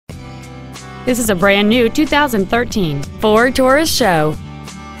This is a brand new 2013 Ford Taurus SHO.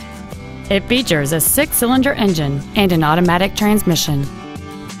 It features a 6-cylinder engine and an automatic transmission.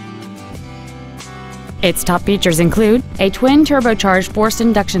 Its top features include a twin turbocharged forced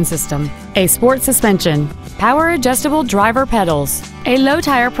induction system, a sport suspension, power adjustable driver pedals, a low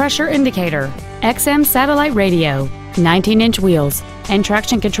tire pressure indicator, XM satellite radio, 19-inch wheels, and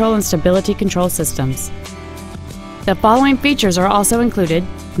traction control and stability control systems. The following features are also included: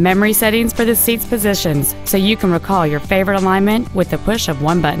 memory settings for the seat's positions so you can recall your favorite alignment with the push of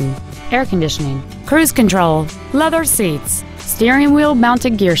one button, air conditioning, cruise control, leather seats, steering wheel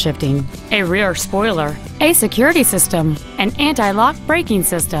mounted gear shifting, a rear spoiler, a security system, an anti-lock braking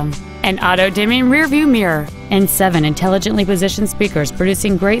system, an auto-dimming rear-view mirror, and 7 intelligently positioned speakers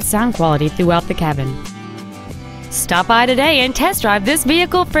producing great sound quality throughout the cabin. Stop by today and test drive this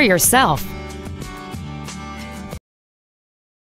vehicle for yourself.